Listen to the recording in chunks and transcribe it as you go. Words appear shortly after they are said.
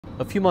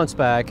A few months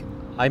back,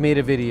 I made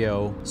a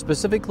video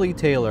specifically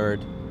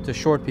tailored to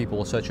short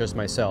people such as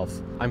myself.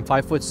 I'm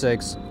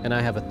 5'6" and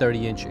I have a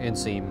 30-inch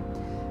inseam.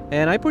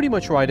 And I pretty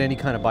much ride any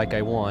kind of bike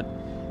I want.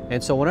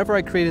 And so whenever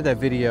I created that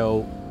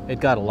video,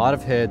 it got a lot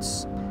of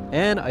hits,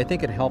 and I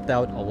think it helped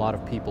out a lot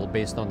of people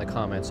based on the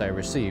comments I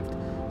received.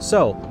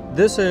 So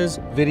this is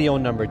video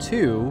number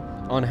 2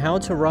 on how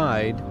to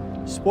ride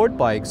sport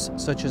bikes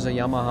such as a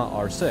Yamaha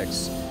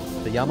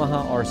R6. The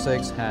Yamaha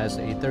R6 has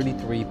a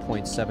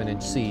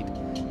 33.7-inch seat.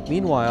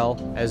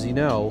 Meanwhile, as you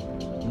know,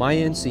 my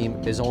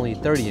inseam is only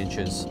 30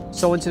 inches.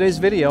 So in today's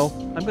video,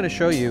 I'm going to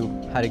show you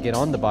how to get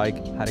on the bike,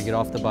 how to get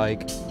off the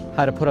bike,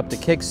 how to put up the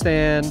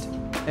kickstand,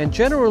 and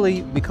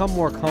generally become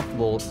more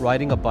comfortable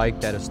riding a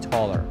bike that is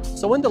taller.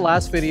 So in the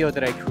last video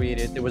that I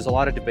created, there was a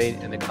lot of debate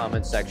in the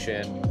comment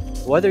section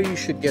whether you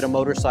should get a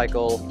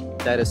motorcycle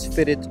that is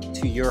fitted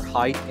to your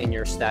height and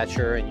your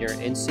stature and your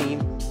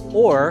inseam,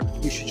 or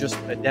you should just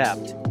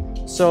adapt.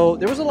 So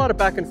there was a lot of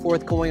back and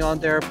forth going on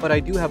there, but I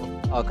do have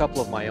a couple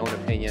of my own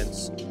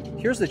opinions.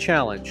 Here's the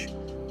challenge.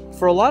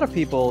 For a lot of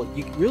people,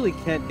 you really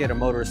can't get a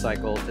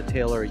motorcycle to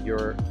tailor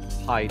your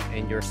height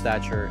and your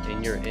stature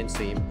and your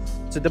inseam.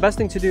 So the best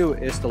thing to do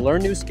is to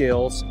learn new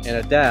skills and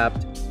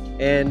adapt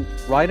and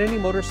ride any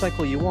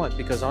motorcycle you want,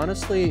 because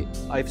honestly,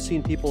 I've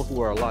seen people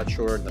who are a lot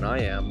shorter than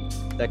I am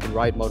that can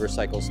ride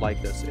motorcycles like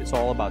this. It's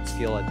all about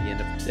skill at the end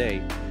of the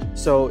day.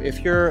 So if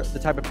you're the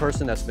type of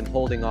person that's been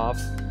holding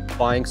off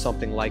buying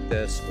something like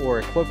this or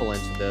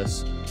equivalent to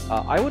this,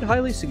 I would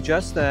highly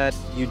suggest that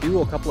you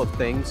do a couple of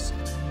things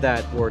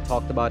that were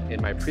talked about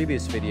in my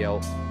previous video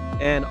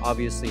and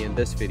obviously in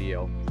this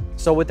video.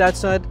 So with that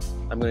said,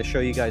 I'm going to show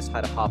you guys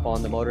how to hop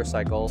on the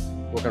motorcycle.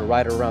 We're going to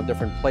ride around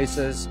different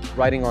places,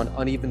 riding on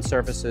uneven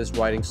surfaces,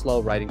 riding slow,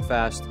 riding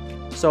fast.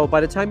 So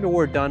by the time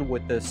we're done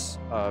with this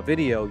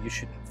video, you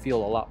should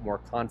feel a lot more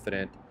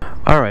confident.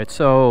 Alright,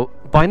 so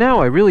by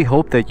now I really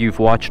hope that you've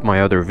watched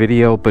my other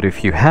video, but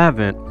if you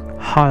haven't,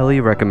 highly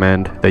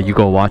recommend that you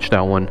go watch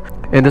that one.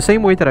 In the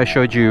same way that I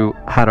showed you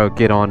how to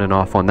get on and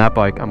off on that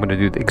bike, I'm going to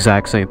do the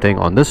exact same thing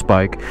on this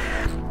bike.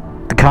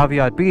 The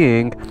caveat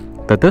being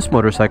that this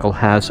motorcycle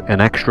has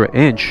an extra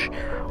inch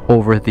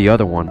over the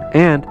other one,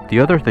 and the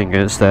other thing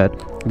is that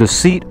the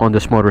seat on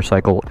this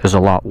motorcycle is a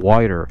lot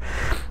wider.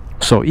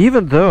 So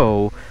even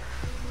though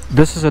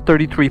this is a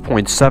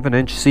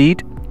 33.7-inch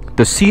seat,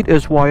 the seat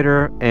is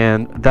wider,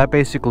 and that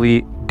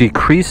basically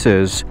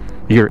decreases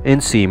your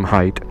inseam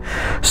height.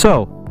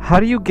 So how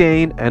do you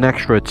gain an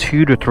extra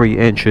 2 to 3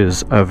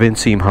 inches of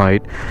inseam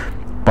height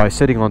by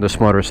sitting on this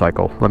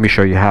motorcycle? Let me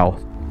show you how.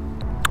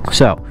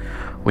 So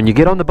when you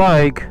get on the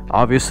bike,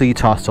 obviously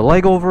toss the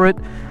leg over it,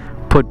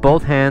 put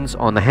both hands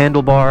on the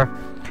handlebar,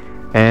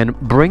 and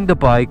bring the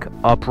bike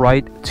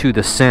upright to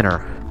the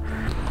center.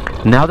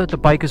 Now that the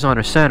bike is on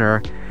the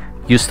center,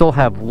 you still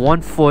have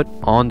one foot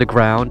on the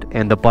ground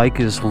and the bike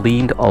is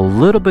leaned a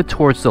little bit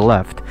towards the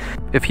left.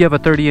 If you have a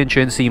 30-inch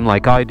inseam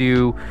like I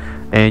do,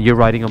 and you're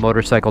riding a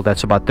motorcycle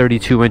that's about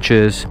 32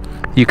 inches,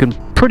 you can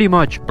pretty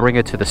much bring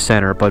it to the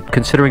center, but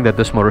considering that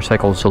this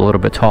motorcycle is a little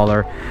bit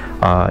taller,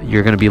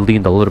 you're going to be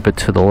leaned a little bit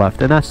to the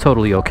left, and that's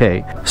totally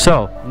okay.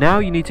 So now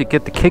you need to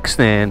get the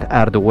kickstand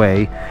out of the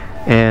way,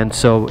 and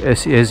so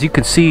as you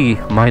can see,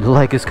 my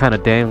leg is kind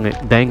of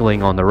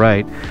dangling on the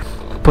right.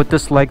 Put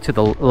this leg to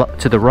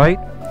the right,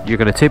 you're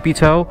going to tippy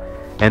toe,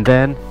 and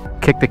then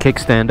kick the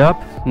kickstand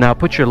up. Now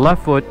put your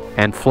left foot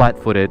and flat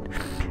foot it.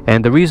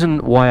 And the reason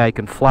why I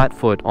can flat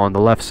foot on the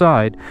left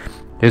side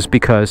is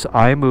because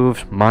I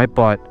moved my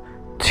butt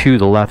to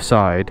the left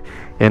side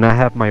and I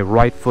have my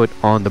right foot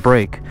on the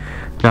brake.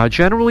 Now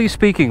generally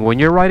speaking, when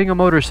you're riding a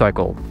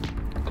motorcycle,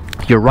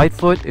 your right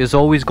foot is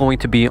always going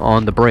to be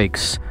on the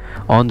brakes,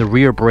 on the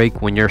rear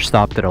brake when you're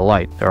stopped at a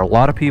light. There are a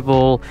lot of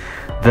people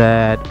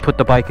that put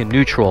the bike in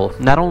neutral.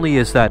 Not only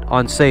is that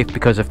unsafe,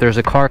 because if there's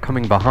a car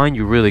coming behind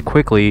you really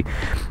quickly,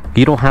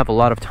 you don't have a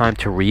lot of time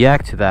to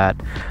react to that.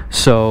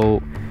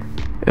 So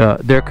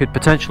there could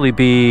potentially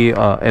be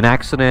an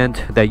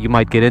accident that you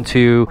might get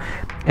into,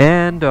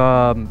 and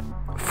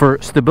for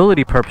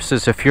stability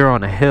purposes, if you're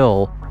on a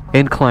hill,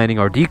 inclining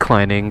or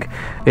declining,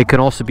 it can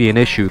also be an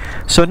issue.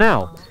 So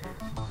now,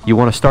 you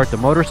want to start the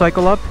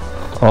motorcycle up,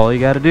 all you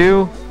got to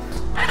do,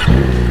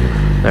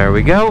 there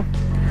we go.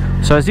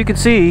 So as you can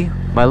see,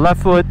 my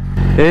left foot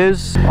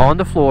is on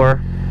the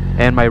floor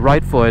and my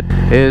right foot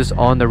is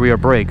on the rear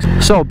brakes.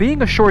 So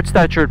being a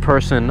short-statured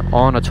person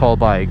on a tall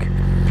bike,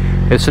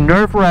 it's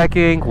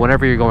nerve-wracking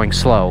whenever you're going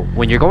slow.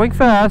 When you're going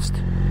fast,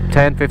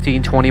 10,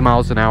 15, 20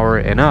 miles an hour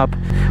and up,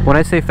 when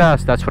I say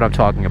fast, that's what I'm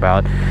talking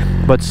about.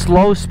 But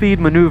slow speed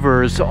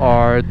maneuvers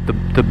are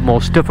the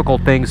most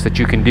difficult things that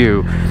you can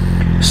do.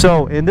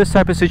 So in this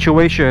type of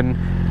situation,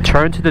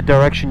 turn to the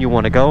direction you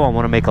want to go. I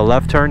want to make a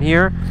left turn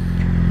here,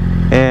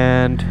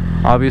 and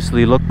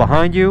obviously look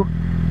behind you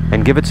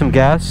and give it some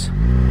gas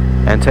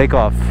and take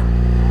off.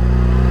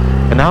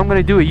 And now I'm going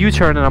to do a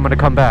U-turn and I'm going to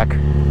come back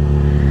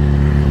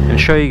and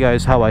show you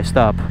guys how I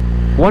stop.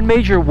 One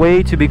major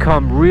way to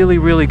become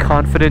really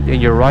confident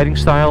in your riding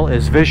style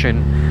is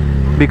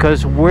vision,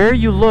 because where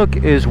you look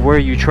is where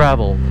you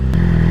travel.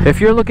 If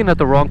you're looking at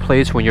the wrong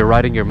place when you're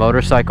riding your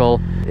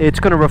motorcycle, it's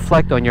going to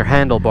reflect on your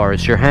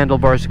handlebars. Your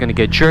handlebars are going to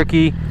get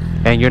jerky,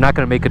 and you're not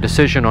going to make a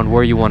decision on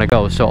where you want to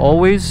go. So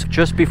always,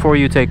 just before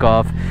you take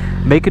off,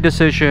 make a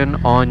decision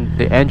on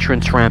the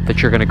entrance ramp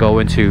that you're going to go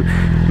into.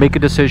 Make a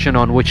decision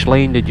on which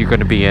lane that you're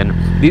going to be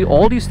in.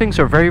 All these things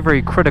are very,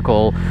 very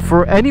critical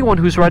for anyone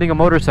who's riding a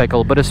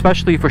motorcycle, but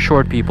especially for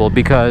short people,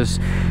 because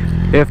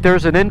if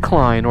there's an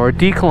incline or a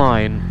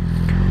decline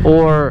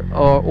or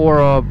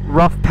a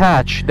rough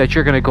patch that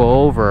you're going to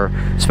go over,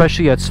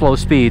 especially at slow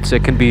speeds,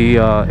 it can be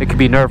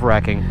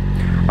nerve-wracking.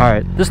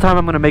 Alright, this time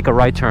I'm going to make a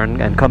right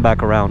turn and come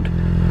back around.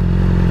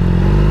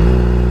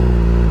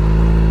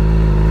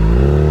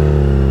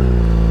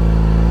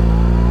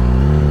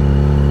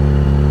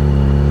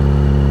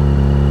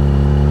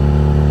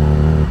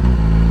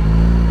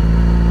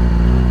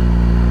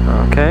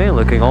 Okay,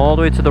 looking all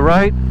the way to the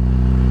right.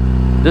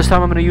 This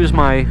time I'm going to use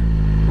my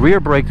rear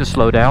brake to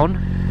slow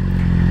down.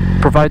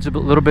 Provides a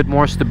little bit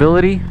more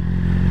stability.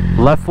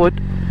 Left foot,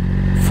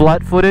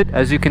 flat-footed,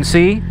 as you can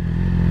see.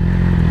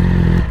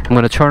 I'm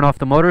going to turn off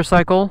the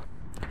motorcycle,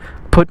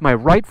 put my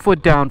right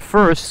foot down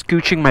first,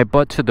 scooching my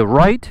butt to the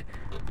right.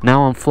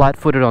 Now I'm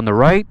flat-footed on the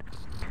right,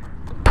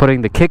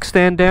 putting the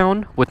kickstand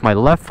down with my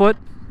left foot.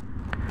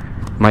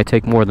 Might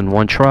take more than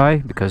one try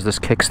because this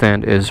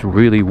kickstand is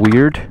really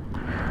weird.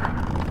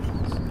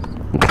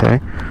 Okay,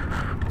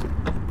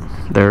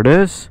 there it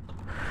is.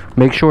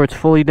 Make sure it's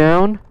fully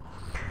down,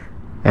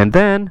 and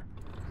then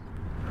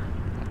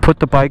put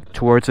the bike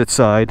towards its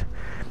side.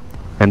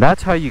 And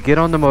that's how you get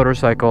on the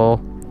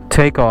motorcycle,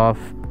 take off,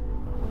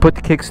 put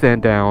the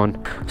kickstand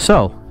down.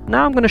 So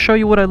now I'm going to show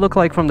you what I look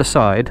like from the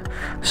side,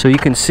 so you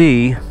can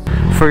see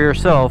for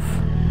yourself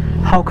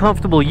how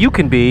comfortable you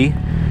can be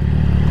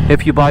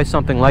if you buy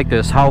something like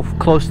this, how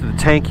close to the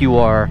tank you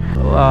are,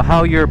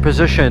 how you're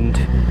positioned,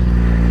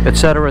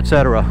 etc.,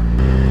 etc.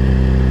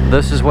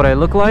 This is what I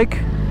look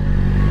like.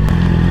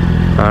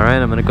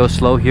 Alright, I'm going to go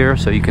slow here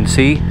so you can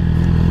see.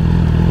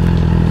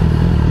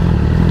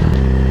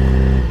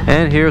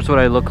 And here's what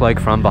I look like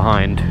from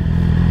behind.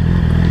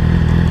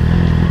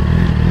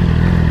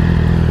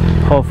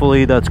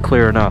 Hopefully that's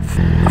clear enough.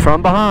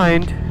 From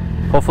behind,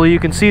 hopefully you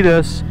can see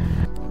this.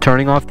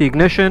 Turning off the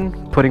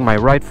ignition, putting my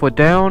right foot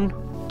down,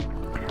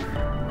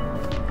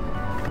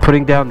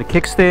 putting down the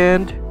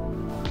kickstand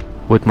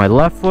with my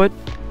left foot,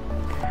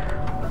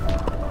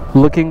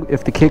 looking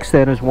if the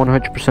kickstand is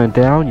 100%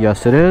 down.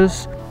 Yes, it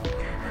is.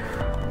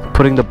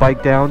 Putting the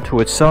bike down to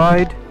its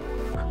side,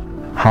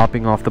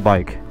 hopping off the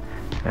bike,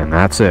 and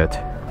that's it.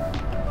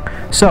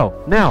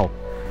 So now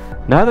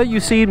that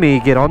you've seen me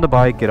get on the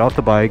bike, get off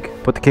the bike,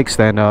 put the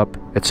kickstand up,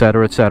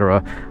 etc.,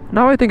 etc.,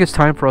 now I think it's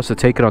time for us to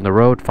take it on the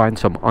road, find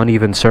some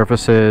uneven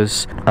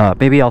surfaces.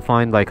 Maybe I'll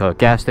find like a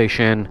gas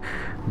station,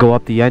 go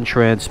up the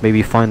entrance,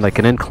 maybe find like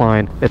an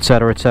incline,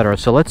 etc., etc.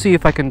 So let's see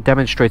if I can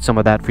demonstrate some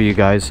of that for you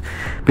guys,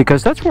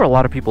 because that's where a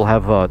lot of people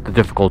have the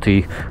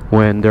difficulty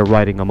when they're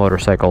riding a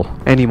motorcycle.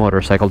 Any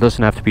motorcycle,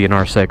 doesn't have to be an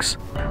R6.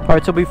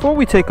 Alright, so before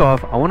we take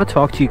off, I want to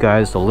talk to you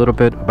guys a little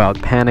bit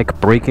about panic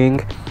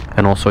braking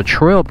and also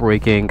trail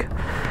braking.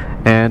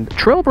 And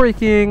trail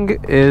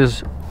braking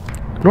is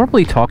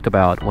normally talked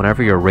about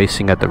whenever you're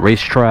racing at the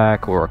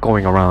racetrack or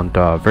going around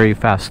very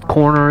fast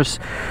corners.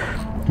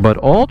 But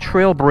all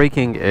trail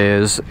braking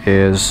is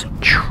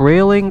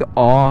trailing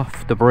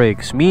off the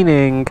brakes,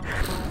 meaning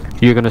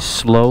you're going to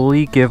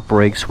slowly give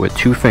brakes with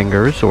 2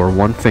 fingers or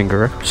 1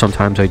 finger.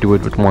 Sometimes I do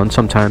it with 1,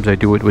 sometimes I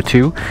do it with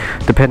 2,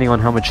 depending on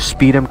how much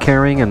speed I'm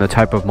carrying and the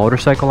type of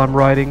motorcycle I'm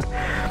riding.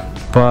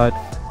 But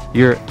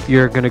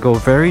you're going to go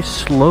very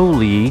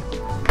slowly,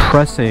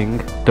 pressing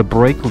the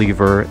brake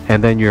lever,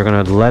 and then you're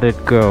going to let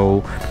it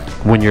go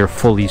when you're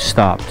fully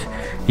stopped.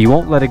 You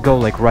won't let it go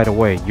like right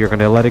away. You're going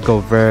to let it go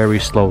very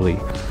slowly.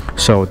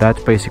 So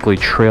that's basically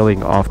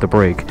trailing off the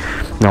brake.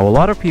 Now, a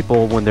lot of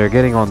people, when they're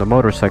getting on the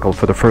motorcycle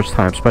for the first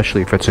time,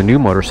 especially if it's a new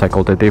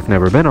motorcycle that they've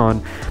never been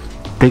on,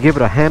 they give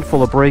it a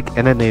handful of brake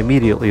and then they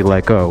immediately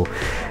let go.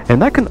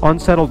 And that can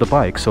unsettle the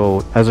bike.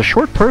 So as a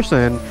short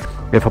person,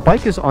 if a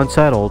bike is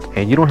unsettled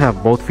and you don't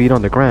have both feet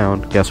on the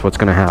ground, guess what's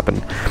going to happen?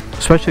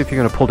 Especially if you're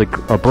going to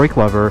pull a brake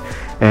lever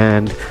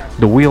and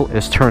the wheel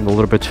is turned a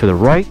little bit to the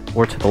right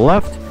or to the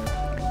left,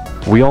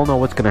 we all know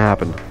what's going to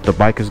happen. The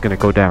bike is going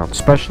to go down,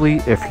 especially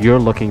if you're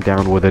looking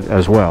down with it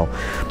as well.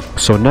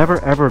 So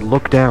never ever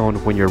look down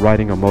when you're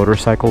riding a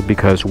motorcycle,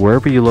 because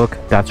wherever you look,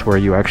 that's where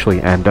you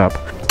actually end up.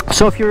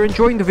 So if you're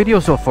enjoying the video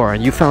so far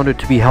and you found it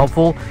to be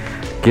helpful,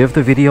 give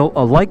the video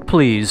a like,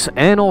 please,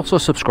 and also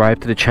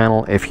subscribe to the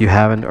channel if you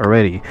haven't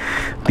already.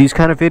 These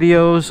kind of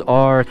videos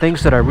are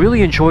things that I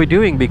really enjoy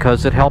doing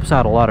because it helps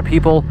out a lot of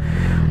people.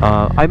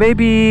 I may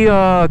be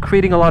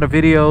creating a lot of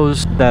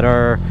videos that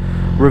are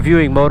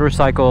reviewing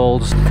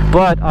motorcycles,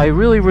 but I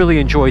really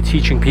enjoy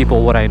teaching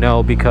people what I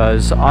know,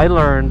 because I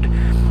learned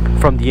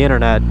from the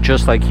internet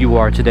just like you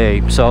are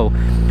today. So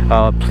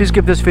please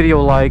give this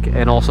video a like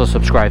and also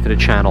subscribe to the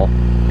channel.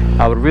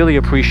 I would really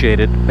appreciate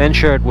it, and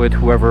share it with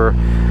whoever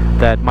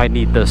that might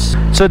need this.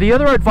 So the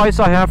other advice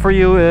I have for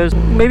you is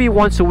maybe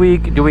once a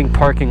week doing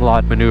parking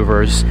lot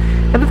maneuvers.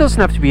 And it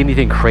doesn't have to be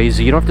anything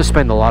crazy. You don't have to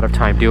spend a lot of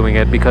time doing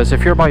it, because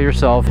if you're by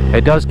yourself,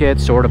 it does get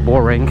sort of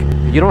boring.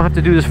 You don't have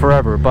to do this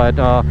forever, but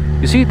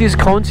you see these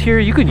cones here?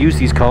 You can use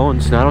these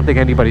cones. Now, I don't think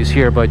anybody's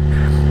here, but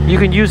you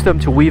can use them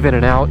to weave in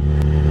and out.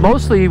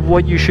 Mostly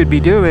what you should be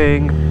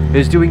doing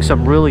is doing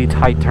some really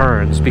tight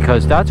turns,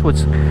 because that's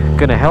what's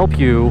going to help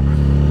you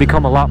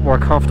become a lot more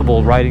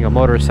comfortable riding a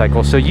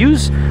motorcycle. So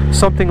use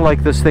something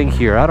like this thing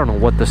here. I don't know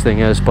what this thing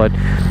is, but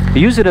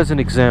use it as an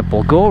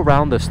example. Go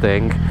around this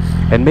thing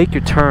and make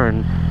your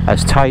turn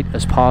as tight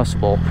as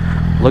possible.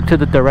 Look to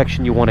the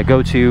direction you want to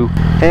go to,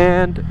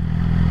 and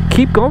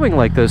keep going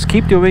like this.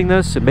 Keep doing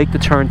this and make the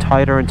turn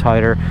tighter and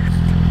tighter,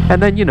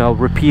 and then, you know,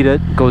 repeat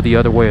it, go the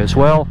other way as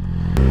well.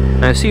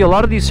 And I see a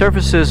lot of these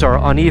surfaces are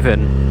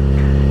uneven,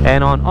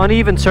 and on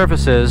uneven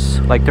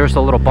surfaces, like there's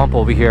a little bump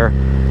over here,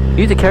 you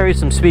need to carry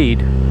some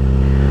speed.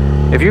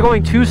 If you're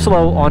going too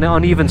slow on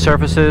uneven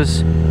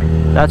surfaces,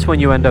 that's when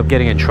you end up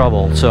getting in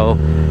trouble. So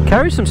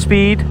carry some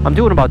speed. I'm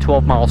doing about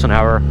 12 miles an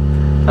hour.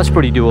 That's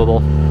pretty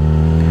doable.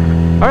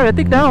 Alright, I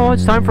think now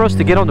it's time for us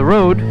to get on the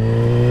road.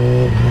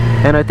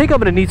 And I think I'm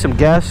going to need some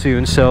gas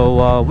soon,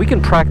 so we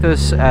can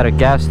practice at a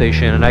gas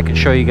station, and I can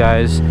show you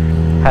guys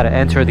how to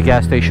enter the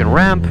gas station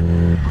ramp,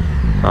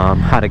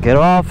 how to get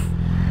off,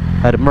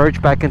 how to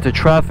merge back into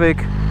traffic,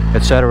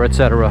 etc.,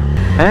 etc.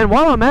 And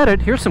while I'm at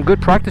it, here's some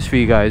good practice for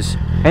you guys.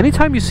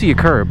 Anytime you see a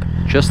curb,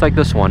 just like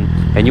this one,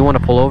 and you want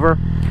to pull over,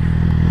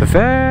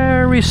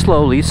 very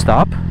slowly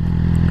stop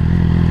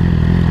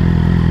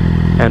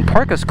and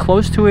park as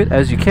close to it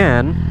as you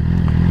can.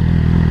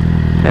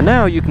 And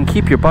now you can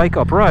keep your bike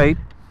upright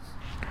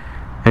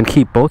and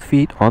keep both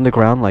feet on the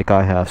ground like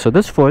I have. So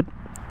this foot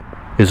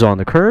is on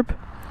the curb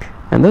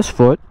and this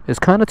foot is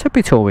kind of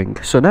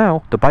tippy-toeing. So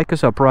now the bike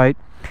is upright,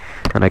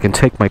 and I can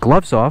take my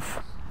gloves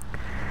off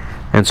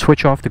and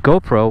switch off the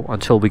GoPro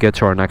until we get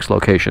to our next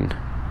location.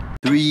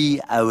 3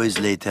 hours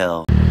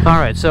later.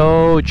 Alright,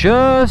 so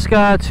just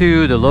got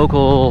to the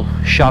local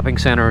shopping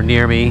center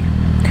near me,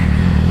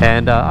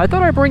 and I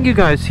thought I'd bring you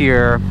guys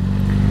here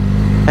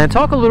and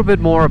talk a little bit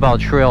more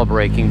about trail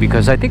braking,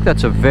 because I think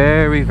that's a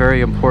very,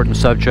 very important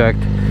subject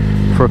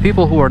for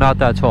people who are not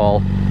that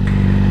tall,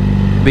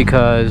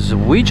 because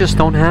we just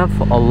don't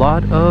have a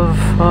lot of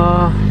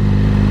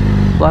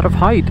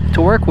height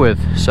to work with.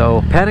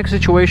 So panic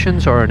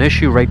situations are an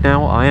issue right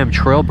now. I am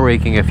trail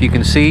braking, if you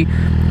can see,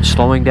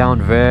 slowing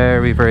down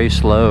very, very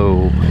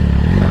slow.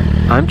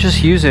 I'm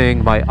just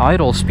using my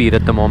idle speed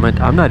at the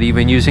moment. I'm not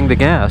even using the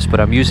gas, but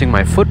I'm using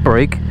my foot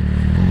brake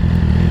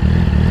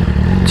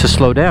to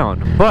slow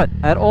down. But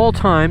at all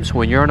times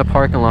when you're in a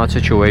parking lot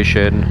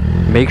situation,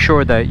 make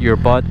sure that your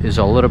butt is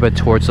a little bit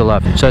towards the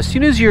left. So as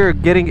soon as you're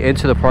getting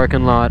into the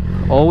parking lot,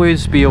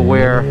 always be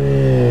aware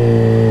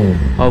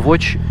of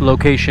which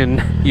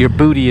location your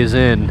booty is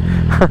in.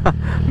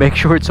 Make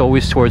sure it's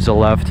always towards the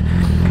left,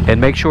 and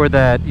make sure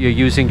that you're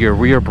using your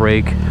rear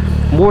brake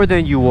more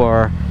than you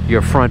are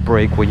your front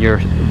brake when you're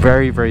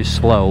very, very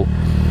slow,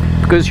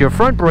 because your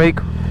front brake,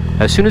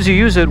 as soon as you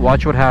use it,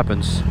 watch what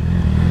happens.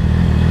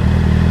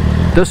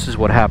 This is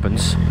what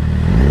happens.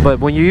 But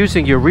when you're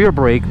using your rear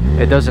brake,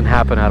 it doesn't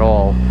happen at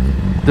all.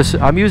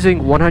 I'm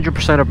using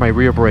 100% of my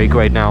rear brake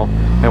right now,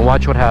 and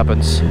watch what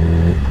happens.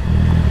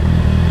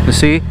 You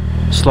see?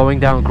 Slowing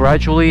down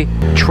gradually,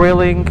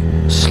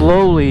 trailing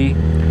slowly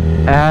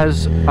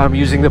as I'm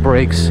using the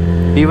brakes,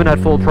 even at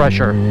full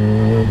pressure.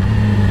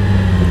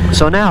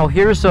 So now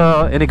here's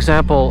an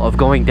example of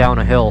going down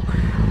a hill.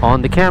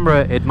 On the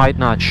camera it might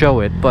not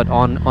show it, but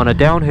on a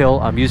downhill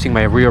I'm using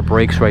my rear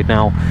brakes right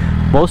now.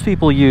 Most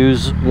people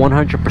use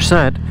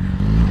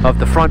 100% of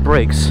the front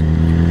brakes,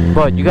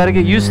 but you got to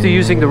get used to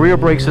using the rear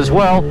brakes as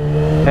well.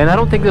 And I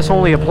don't think this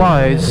only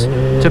applies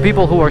to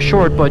people who are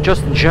short, but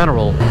just in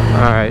general.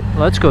 Alright,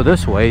 let's go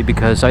this way,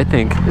 because I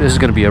think this is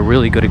going to be a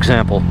really good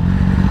example.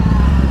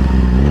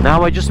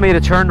 Now I just made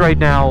a turn right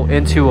now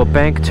into a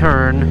bank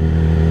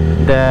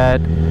turn that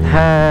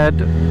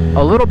had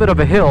a little bit of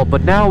a hill,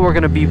 but now we're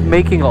going to be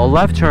making a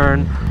left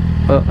turn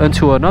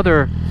into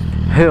another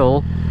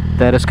hill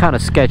that is kind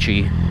of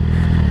sketchy.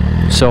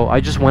 So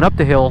I just went up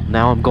the hill,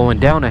 now I'm going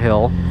down a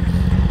hill,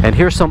 and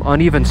here's some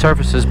uneven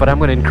surfaces, but I'm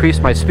going to increase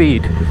my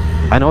speed.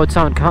 I know it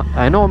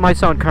might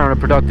sound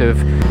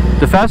counterproductive.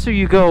 The faster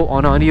you go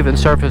on uneven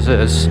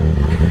surfaces,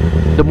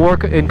 the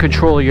more in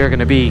control you're going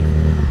to be.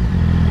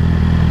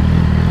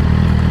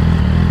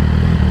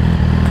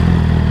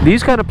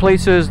 These kind of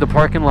places, the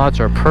parking lots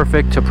are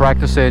perfect to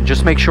practice in.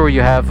 Just make sure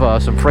you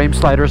have some frame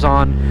sliders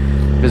on,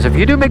 because if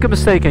you do make a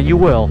mistake, and you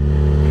will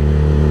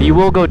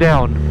go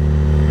down.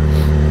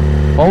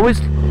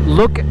 Always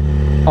look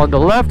on the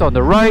left, on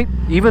the right,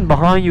 even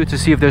behind you to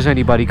see if there's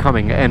anybody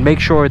coming, and make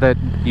sure that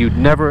you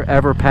never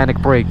ever panic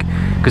brake,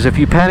 because if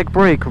you panic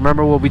brake,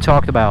 remember what we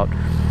talked about,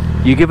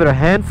 you give it a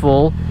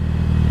handful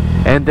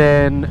and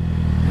then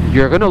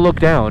you're gonna look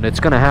down. It's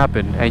gonna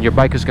happen, and your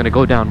bike is gonna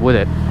go down with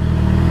it.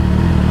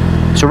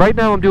 So right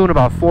now I'm doing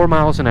about 4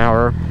 miles an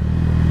hour,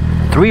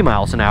 3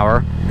 miles an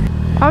hour.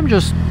 I'm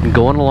just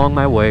going along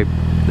my way.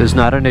 is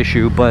not an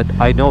issue, but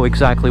I know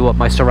exactly what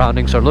my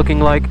surroundings are looking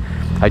like.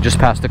 I just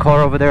passed a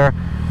car over there.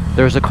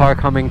 There's a car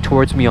coming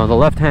towards me on the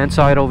left-hand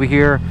side over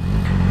here.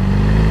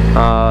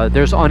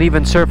 There's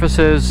uneven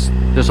surfaces.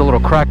 There's a little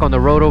crack on the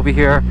road over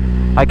here.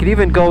 I could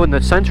even go in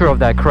the center of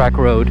that crack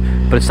road,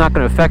 but it's not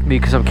going to affect me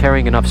because I'm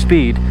carrying enough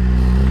speed.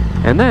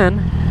 And then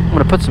I'm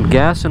going to put some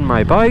gas in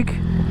my bike,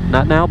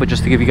 not now, but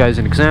just to give you guys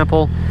an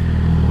example,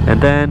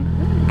 and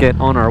then get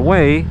on our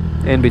way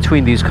in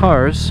between these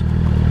cars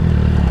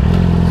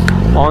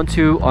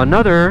onto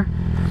another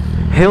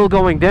hill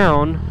going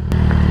down.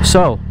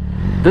 So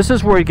this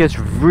is where it gets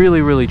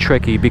really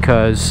tricky,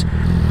 because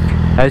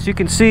as you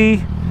can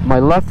see, my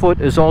left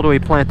foot is all the way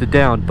planted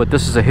down, but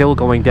this is a hill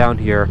going down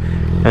here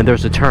and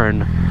there's a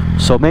turn.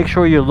 So make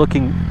sure you're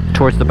looking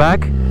towards the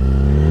back,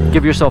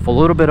 give yourself a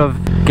little bit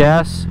of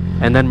gas,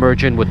 and then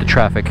merge in with the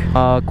traffic.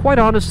 Quite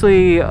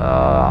honestly,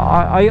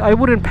 I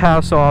wouldn't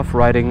pass off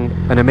riding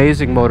an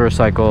amazing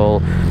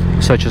motorcycle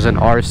such as an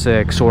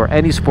R6 or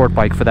any sport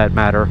bike for that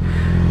matter.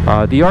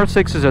 The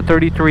R6 is a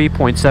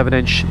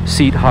 33.7-inch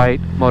seat height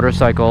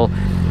motorcycle,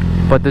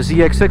 but the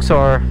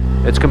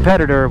ZX6R, its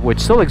competitor, which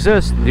still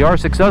exists, the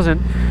R6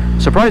 doesn't,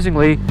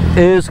 surprisingly,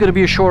 is going to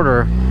be a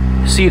shorter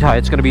seat height.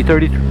 It's going to be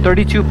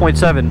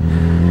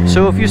 32.7.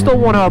 So if you still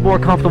want a more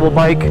comfortable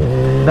bike,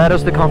 that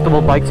is the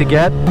comfortable bike to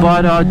get.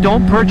 But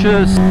don't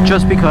purchase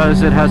just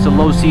because it has a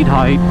low seat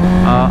height.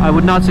 I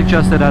would not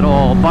suggest it at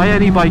all. Buy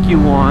any bike you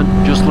want,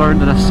 just learn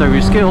the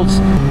necessary skills,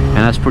 and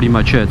that's pretty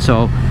much it.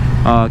 So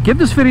give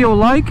this video a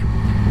like,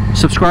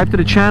 subscribe to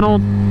the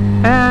channel,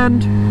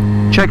 and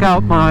check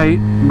out my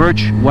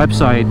merch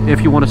website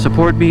if you want to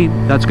support me.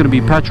 That's going to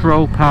be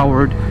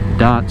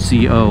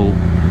petropowered.co.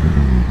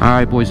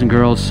 Alright, boys and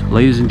girls,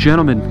 ladies and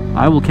gentlemen,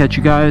 I will catch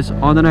you guys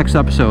on the next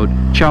episode.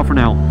 Ciao for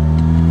now.